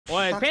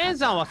おい、ペン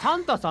さんはサ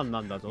ンタさん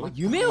なんだぞ。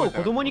夢を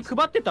子供に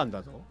配ってたん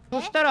だぞ。そ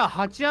したら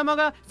八山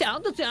がサ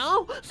ンタさん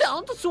サ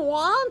ンタさんっ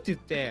て言っ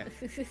て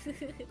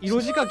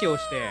色仕掛けを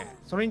して、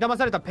それに騙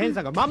されたペン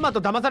さんがまんま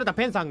と騙された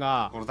ペンさん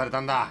が殺され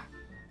たんだ。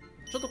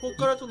ちょっとこっ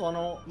からちょっ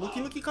とム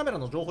キムキカメラ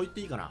の情報言っ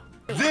ていいかな。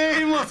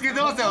全員もうつけ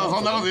てますよ、そ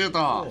んなこと言う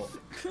と。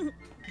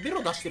ベ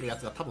ロ出してるや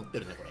つが多分売って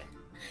るねこれ。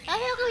あ、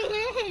よく入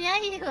れな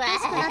いでくだ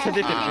さい。めっちゃ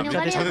出てる、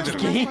めっちゃ出てる。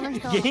原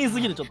因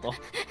すぎるちょっと。とり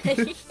あえ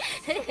ずね、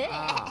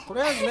こ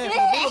のベロ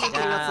出て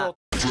るやつを。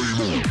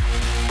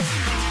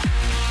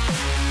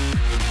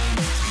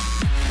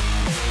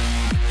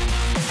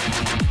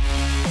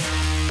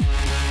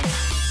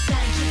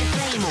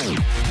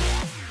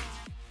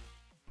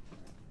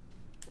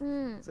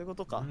そういうこ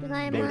とか。違い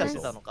ます。連打し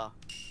てたのか。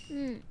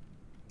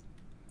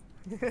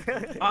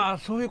ああ、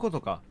そういうこ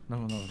とか。な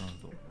るほどなる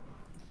ほど。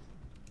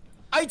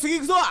はい、次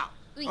行くぞ。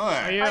おい、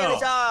はい、お願い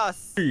しま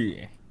す。ピ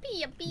ー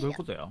ヤピーヤ。どういう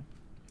ことや。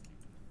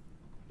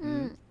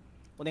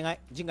お願い、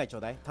陣外ちょ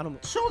うだい、頼む。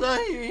ちょうだ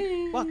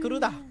い。わ、来る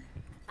だ。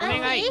お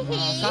願い。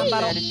頑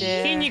張れ。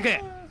筋肉。や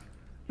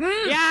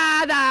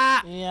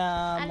だ。い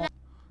やーもう。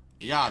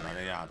やだ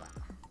ね、やだ。よ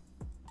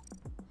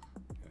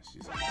し、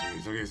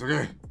急げ急げ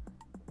急げ。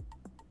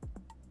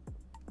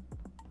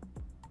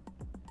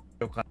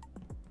よかっこ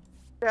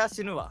れは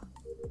死ぬわ。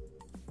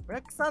ブラ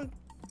ックサンタ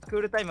ク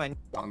ールタイマーに。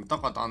タンタ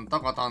カタン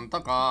タカタン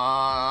タ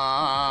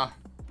カ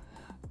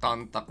タ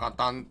ンタカ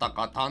タンタ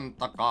カタン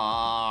タ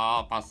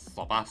カパッ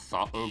ソパッ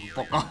ソうん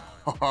ぽか。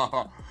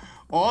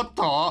おっ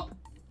と、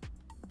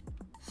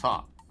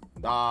さ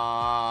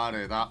あ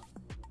誰だ。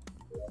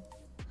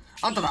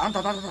あんただ、あん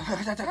ただ、あんただ、サ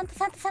ンタサンタ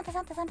サンタサンタサ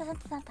ンタサンタサン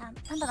タサンタサ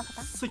ンタの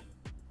方。すい。う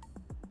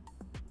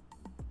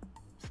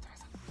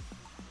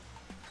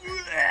わ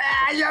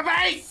ー、や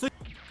ばい。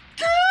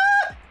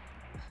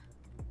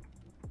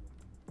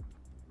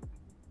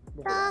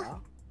どこだ。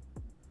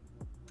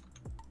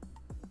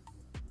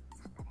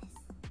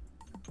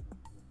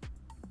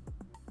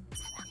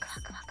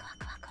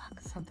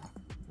サンタ。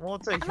もう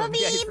ちょい表現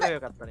したら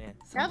よかったね。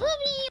ラブ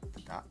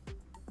いた。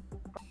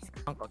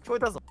なんか聞こえ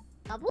たぞ。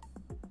ラブ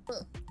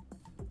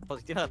言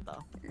ってなかった。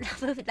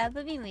ラ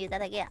ブビーム言うた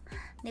だけや。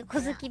猫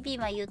好きビー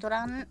マー言うと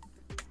らん。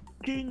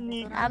筋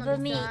肉。ラブ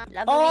ミー、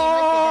ラブビ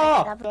ームって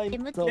言う。ラブビ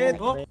ームって言う。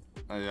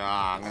い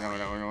やー、ごめんご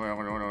めんごめんごめん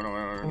ごめんごめんご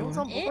めんごめん。ヨン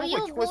さん僕の声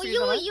よ聞こえすぎじ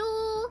ゃない？よ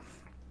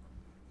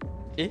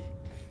え？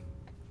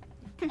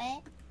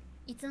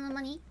いつの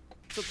間に？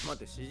ちょっと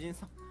待って、詩人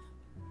さん。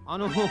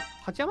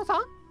八山さ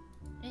ん？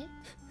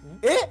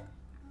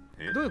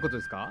どういうこと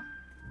ですか？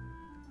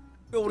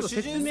いや、俺詩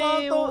説人さ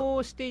ん明と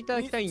をしていた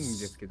だきたいんで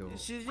すけど。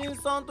詩人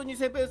さんとニ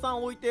セペイさ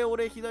ん置いて、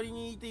俺左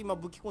にいて今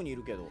武器庫にい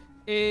るけど。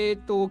切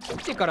っ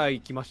てから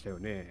行きましたよ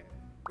ね。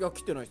いや、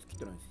切ってないです、切っ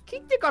てないです。切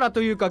ってから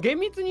というか厳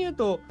密に言う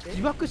と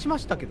自爆しま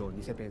したけど、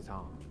ニセペンさ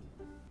ん。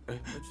ちょっ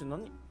と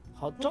何？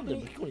はっちゃんって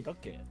武器庫にいたっ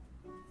け？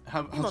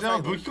はちゃ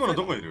ん武器庫の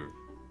どこいる？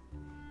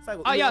最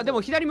後。あ、いやで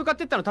も左向かっ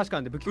てったの確か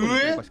なんで武器庫に行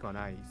くおかしくは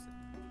ないです。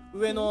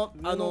上の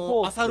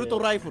アサルト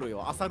ライフル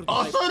よ、アサルト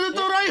ラアイフル。サル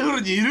トライフ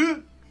ルにい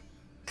る？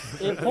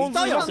ポン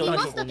酢野郎いま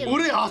したけど。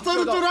俺アサ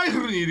ルトライフ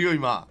ルにいるよ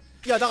今。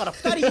いや、だから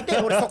2人い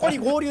て、俺そこに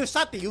合流し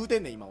たって言うて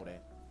んねん今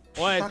俺。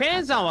おい、ペ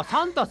ンさんは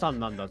サンタさん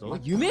なんだぞ。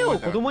夢を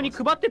子供に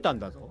配ってたん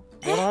だぞ。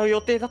もらう予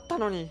定だった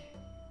のに。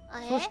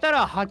そした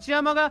ら八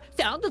山が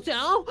サンタさん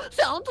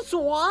サンタさ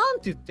んっ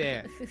て言っ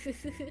て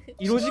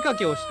色仕掛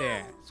けをし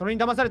て、それに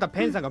騙された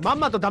ペンさんがまん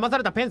まと騙さ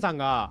れたペンさん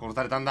が殺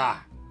されたん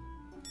だ。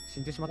死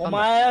んでしまったおんだ。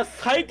前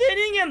最低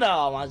人間だ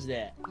わマジ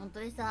で。本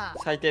当にさ。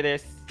最低で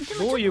す。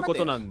どういうこ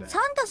となんだよ。サ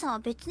ンタさんは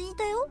別にい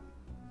たよ。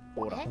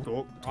ほら。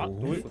どう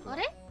いうこと？あ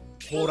れ？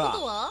ほら。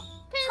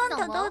ペン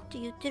さんだって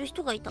言ってる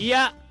人がいた。い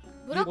や、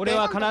俺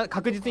は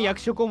確実に役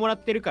職をもら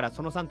ってるから、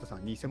そのサンタさん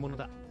は偽物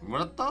だ。も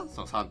らった？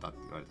そのサンタって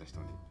言われた人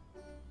に。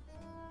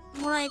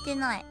もらえて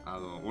ない。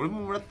俺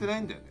ももらってな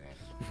いんだよね。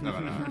だ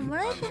から。も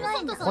らえてな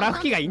いんだ。ほら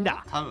吹きがいいん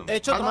だ。多分。ち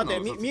ょっと待っ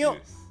て、みよ。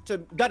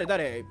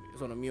誰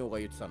そのみよが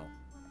言ってたの。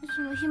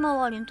そのひま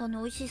わりの種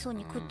美味しそう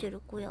に食ってる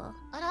子や。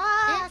あら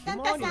ー、サ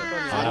ンタさん。サン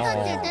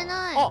タって言って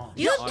ない。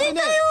言って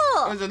たよ。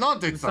じゃあなん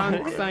て言ってたの？うさ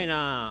んくさい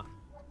な。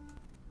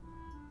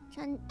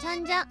ちゃん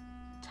じゃ。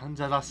ちゃん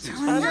じゃらしい。ちゃ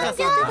んじゃ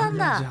さん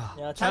だ。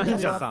ちゃん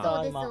じゃさん。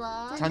そうです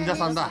わ。ちゃんじゃ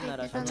さんだ。ち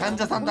ゃん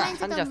じゃさんだ。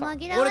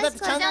俺だって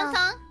ちゃ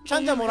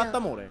んじゃもらった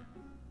もん俺。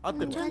合っ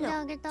てる。ちゃんじゃ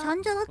あげた。ちゃ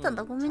んじゃだったん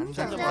だ。ごめんね。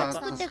ちゃんじゃ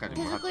作って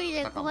手作り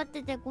で配っ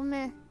ててご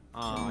めん。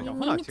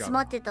耳詰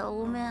まってた。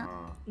ごめん。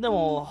で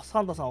も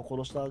サンタさんを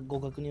殺したご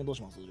確認はどう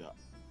しますじゃあ。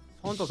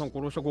サンタさん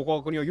殺したご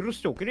確認は許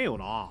しておけねえよ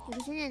な。許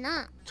せねえ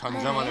な。ちゃん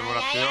じゃまでもら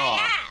ってよ。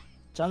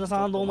ちゃんじゃ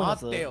さんどう思いま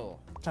す？待ってよ。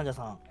ちゃんじゃ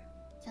さん。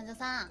ちゃんじゃ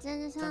さん。ちゃん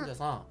じゃ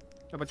さん。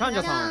やっぱちゃんじ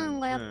ゃさん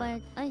がやっぱ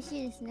り美味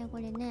しいですねこ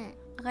れね。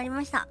わかり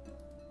ました。や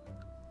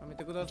め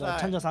てくだじゃあさ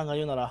い。ちゃんじゃさんが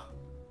言うなら。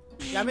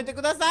やめて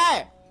くださ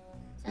い。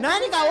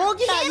何か大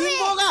きな陰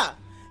謀が。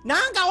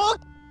なんか大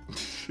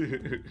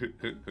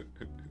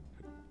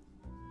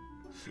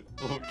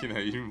きな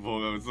陰謀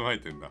が渦巻い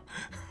てんだ。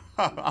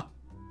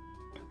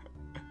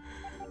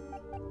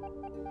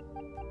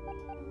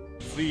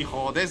追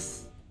放で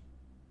す。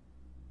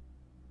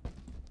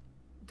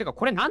てか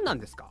これ何なん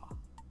ですか？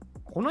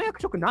この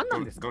役職何な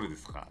んですか？どれで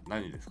すか？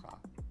何ですか？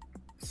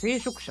聖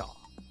職者。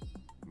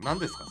何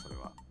ですかそれ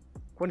は？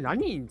これ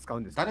何に使う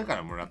んですか？誰か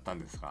らもらったん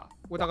ですか？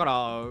これだか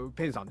ら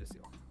ペンさんです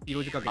よ。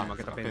色仕掛けに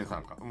負けたペンさ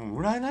ん。か。もう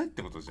もらえないっ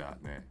てことじゃ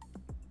ね。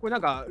これな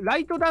んかラ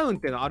イトダウンっ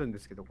ていうのあるんで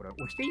すけど、これ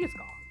押していいです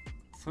か？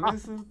それ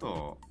する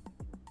と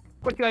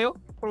これ違うよ。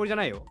これ俺じゃ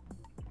ないよ。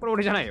これ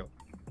俺じゃないよ。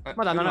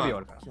まだ7秒あ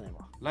るから。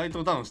ライ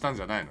トダウンしたん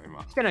じゃないの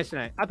今？してないして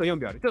ない。あと4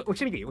秒ある。ちょっと押し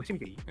てみていい？押してみ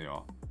ていい？いい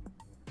よ。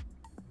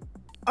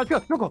あ、違う。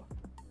なんか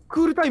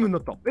クールタイムにな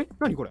った。え、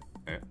何これ？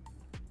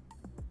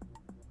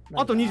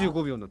あと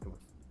25秒になってま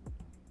す。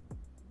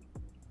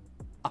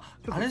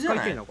あれじゃ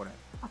ない？これ。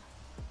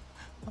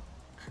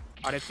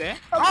あれって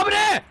あぶ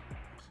ね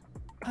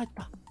え。帰っ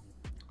た。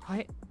は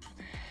い。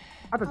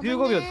あと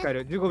15秒使え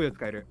る。15秒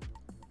使える。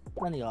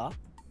何が？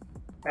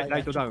ラ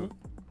イトダウン。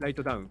ライ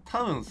トダウン。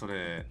多分そ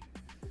れ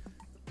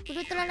ウ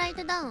ルトラライ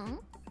トダウン？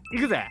い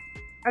くぜ。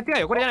あ、違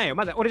うよ。これじゃないよ。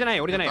まだ俺じゃない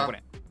よ。俺じゃないよ。こ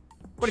れ。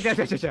これ違う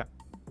違う違う違う。来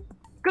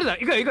るぞ。行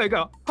くよ行くよ行く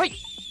よ。はい。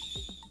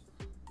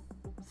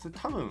それ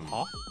多分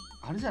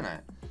あれじゃな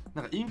い？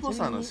なんかインポス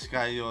ターの視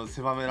界を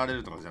狭められ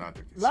るとかじゃなかっ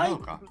たっけ？違う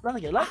か？なんだ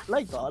っけ？ラ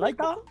イ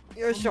タ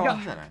よいしょ。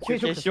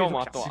決勝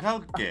もあとは。違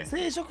うっけ？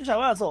聖職者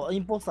はそうイ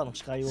ンポスターの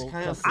視界を数秒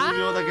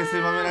だけ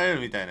狭められ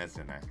るみたいなやつ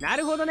じゃない？な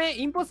るほどね。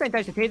インポスターに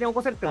対して停電を起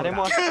こせるってことだ。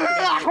誰も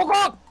ここ。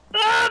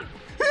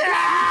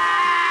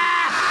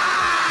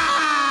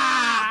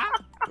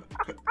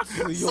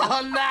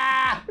そん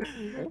な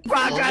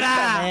バカ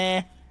だ。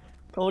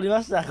通り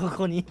ましたこ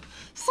こに。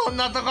そん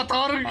なとこ通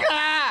るか。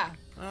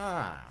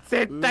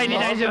絶対に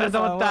大丈夫だ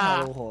と思った。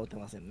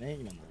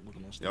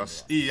よ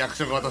し、いい役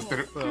職渡して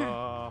る。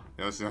よ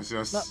しよし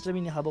よし。ちな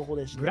みに波動砲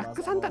でブラッ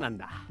クサンタなん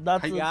だ。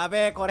や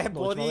べえ、これ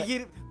ボデ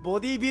ィ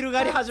ビル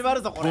狩り始ま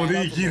るぞこれ。ボ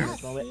ディギル。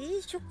聖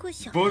職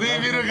者。ボデ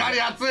ィビル狩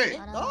り熱い。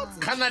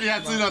かなり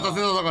熱いの渡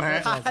せるぞこ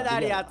れ。かな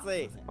り熱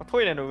い。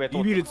トイレの上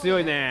ビビる強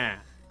いね。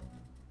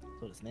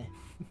そうですね。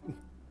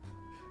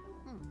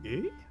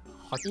一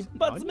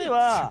発目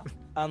は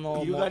メ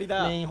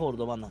インホール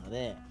ど真ん中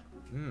で、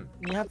2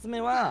発目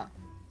は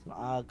そ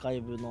のアーカ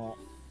イブの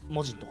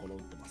文字のところを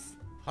打ってます。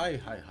はい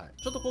はいはい。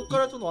ちょっとここか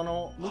らちょっ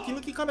とムキム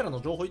キカメラの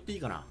情報言ってい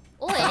いかな。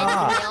おい、出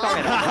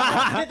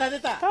た出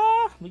た。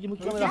ムキム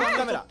キカメラ。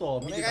お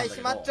願いし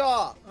マッチ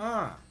ョ。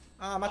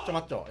マッチョ。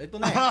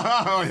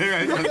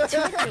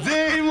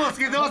全員もうつ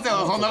けてます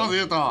よ。そんなこと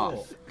言う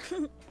と。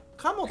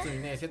貨物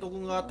にね、瀬戸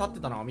君が立っ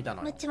てたのを見た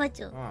のよ。マッチ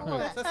ョ。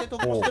瀬戸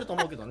君も知ってると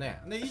思うけど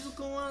ね。で、伊豆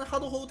君は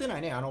波動砲打てな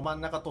いね。真ん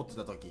中通って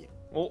た時。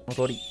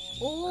戻り。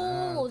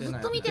おお、ずっ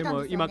と見てた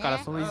んですよね。でも今から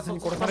その伊豆に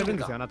殺されるん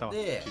ですよ、あなたは。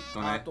で、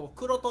あと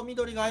黒と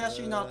緑が怪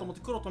しいなと思っ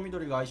て黒と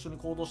緑が一緒に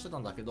行動してた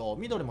んだけど、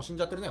緑も死ん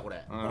じゃってるねこ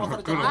れ。黒と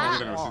緑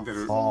も死んで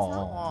る。い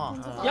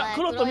や、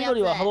黒と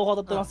緑は波動砲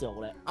当たってますよ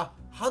これ。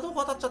波動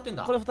砲当たっちゃってん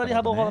だ。これ2人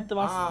波動砲当たって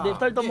ます。で、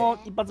2人とも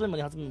一発目も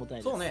2発目も持ってな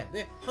いです。そうね。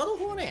で、波動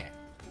砲ね、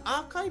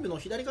アーカイブの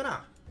左か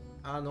な。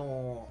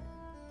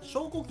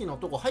昇降機の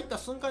とこ入った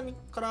瞬間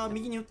から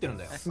右に打ってるん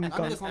だよ。なん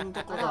でそん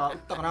なとこが打っ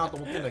たかなと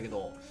思ってるんだけ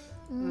ど、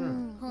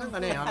なんか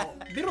ね、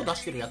ベロ出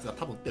してるやつが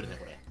多分打ってるね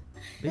これ。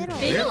ベロ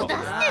出してる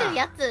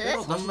やつ？ベ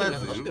ロ出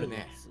してる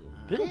ね。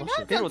ベロ出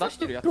し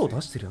てるやつ？ベロ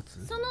出してるやつ？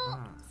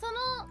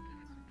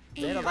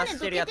ベロ出し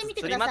てるやつ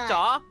釣りマッチ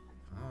ョ？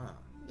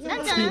な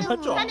んちゃん、種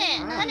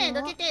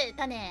どけて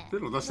種。ベ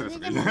ロ出してるや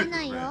つい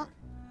ないよ。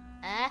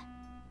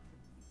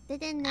出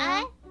てんの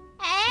よ。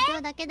今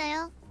日だけだ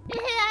よ。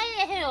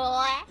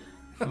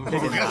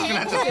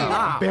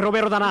ベロ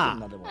ベロだな。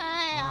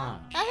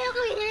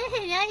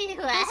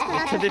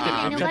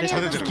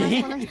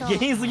下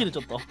品すぎるち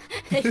ょっと。と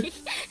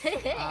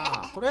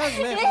りあえ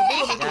ずね、ベロ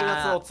出てる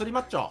やつを釣りマ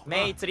ッチョ。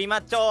メイ釣りマ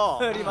ッチョ。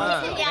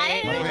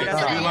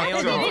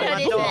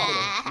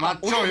マ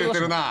ッチョ言うて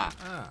るな。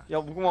いや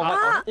僕もや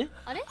ば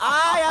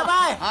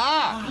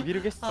い。イビ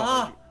ルゲッサ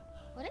ー。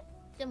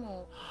で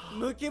も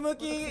ムキム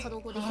キカ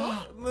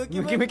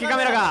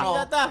メラ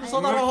が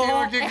嘘だろ。ムキ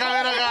ムキカメ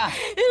ラが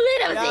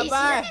や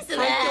ばい。最強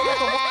だ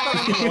と思っ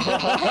た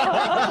のに。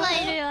悪魔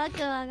いるよ、悪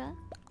魔が。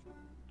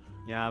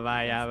や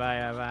ばい。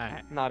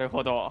なる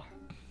ほど。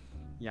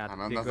やって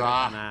くれた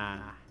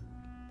な。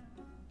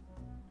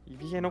イ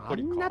ビエ残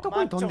りか。あんなと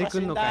こに飛んでく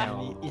んのか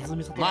よ。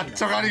マッ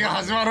チョ狩りが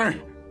始ま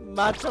る。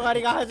マッチョ狩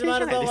りが始ま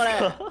るぞこれ。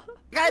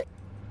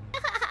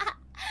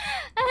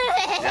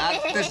や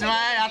ってしま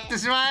え。やっ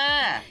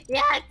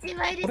ち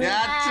まいです。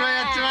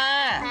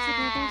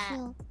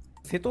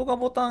瀬戸が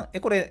ボタン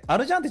これあ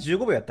るじゃんって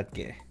15秒やったっ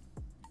け？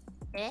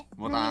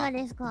ボタン何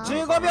がですか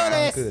？15秒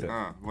です。危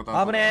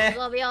ねえ。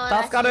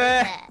助かる。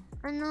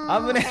危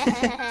ねえ。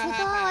瀬戸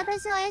は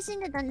私を怪しん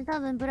でたんで多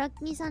分ブラッ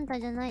キーサンタ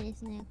じゃないで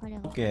すね、彼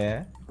は。オッ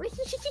ケ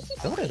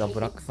ー。誰だブ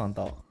ラックサン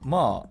タ。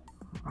ま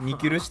あ2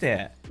キルし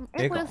て。こ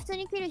れ普通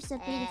にキルしちゃ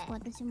っていいですか？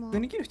私も。普通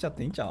にキルしちゃっ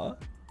ていいんちゃう？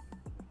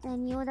じゃあ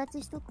仁王立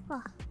ちしとく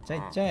か。じ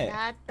ゃあいっちゃえ。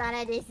やった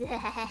れです。カ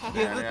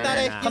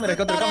メラ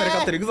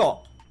光ってる行く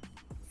ぞ。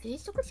聖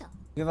職者。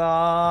行くぞー。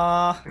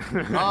な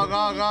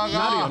る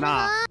よ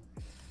な。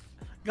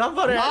頑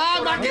張れ。化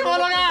け物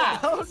が。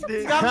頑張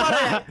れ。化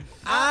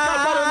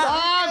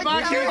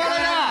け物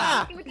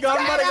が。頑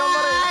張れ頑張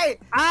れ。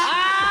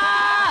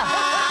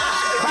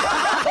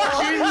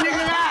筋肉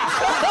が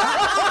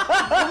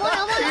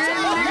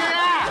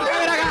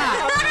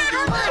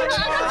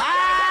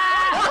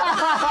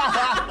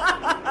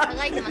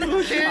輝いてます。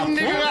筋肉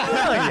が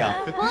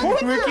ム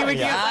キムキ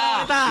が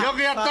よ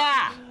くやっ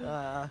た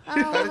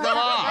二人とも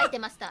輝いて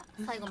ました。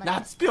最後まで。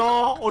なつぴ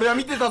ょん、俺は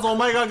見てたぞ、お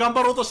前が頑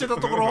張ろうとしてた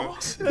ところ。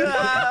先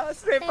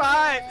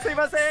輩すい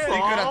ません。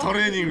いくらト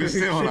レーニングし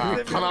てもな、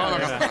叶わ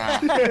なかったな。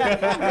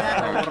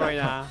おもろい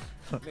な。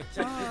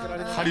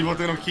ハリボ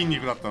テの筋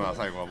肉だったな、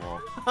最後はも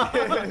う。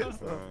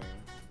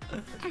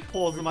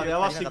ポーズまで合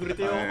わせてくれ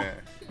てよ。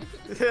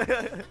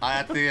ああ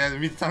やって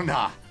見てたん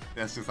だ、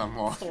ヤッシュさん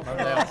も。そうなん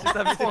だよ。見てた、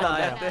ああ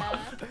やって。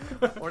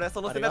俺は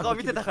その背中を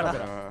見てたから。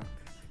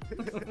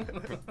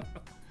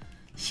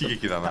刺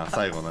激だな、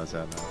最後な、じ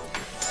ゃあな。